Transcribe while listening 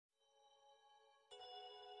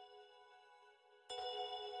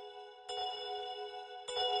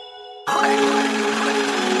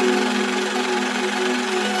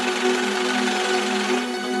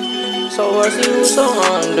So I see you so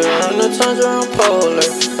under, in the Tundra and polar.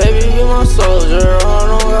 Baby, be my soldier, I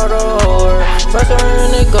don't gotta hold her. Faster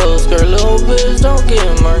than it goes, skirt, little bitch, don't get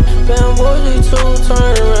murked. Bandxz,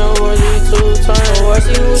 two-turn, Bandxz, two-turn. So I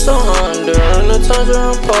see you so under, in the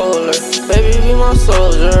Tundra and polar. Baby, be my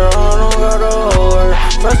soldier, I don't gotta hold her.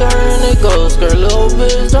 Faster than it goes, skirt, little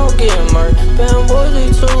bitch, don't get murked.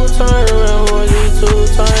 Bandxz, two-turn, Bandxz,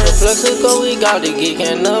 two-turn. Flexico, we got the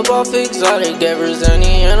geeking up off exotic. Everything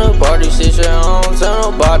in a party shit, I don't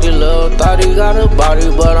tell nobody. Lil' thotty got a body,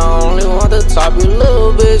 but I only want the top. You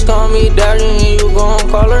little bitch call me daddy, and you gon'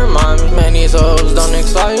 call her mommy. Man, these hoes don't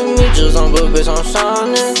excite me, just on but bitch, I'm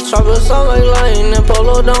shining. Chopper sound like lightning,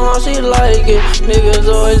 polo down how she like it. Niggas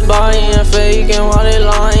always buying, faking while they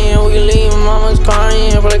lying. We leave mamas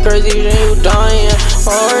crying, play crazy then you dying.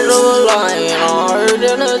 Hard of a lion, harder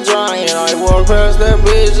than a giant. I walk past that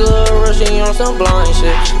bitch, Rushhy on some blind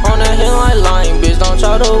shit. On that hill I lying, bitch, don't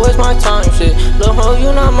try to waste my time, shit. Lil' hoe,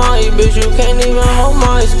 you not my bitch, you can't even hold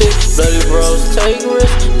my stick. Bloody bros take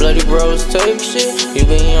risks, bloody bros take shit. You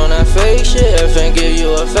be on that fake shit, FN give you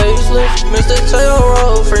a facelift. Mr. Tail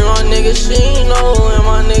Road, free my nigga Shino, and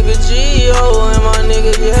my nigga Gio, and my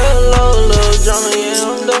nigga Yellow. Lil' drama, yeah,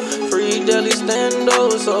 I'm the free deli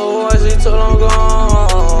stando, so I see till I'm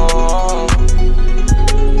gone.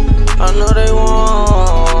 I know they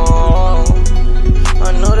won't,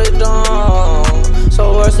 I know they don't.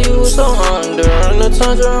 So I see you so under, in the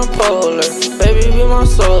Tundra and polar. Baby, be my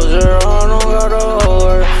soldier, I don't gotta hold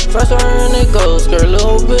her. Faster than it goes, skirt,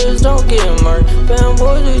 little bitch, don't get murked.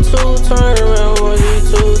 Bandxz, two-turn, Bandxz,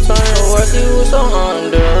 two-turn. So I see you so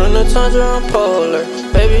under, in the Tundra and polar.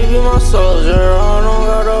 Baby, be my soldier, I don't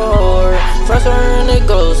gotta hold her. Faster than it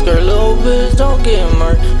goes, skirt, little bitch, don't get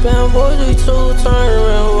murked. Bandxz, two-turn.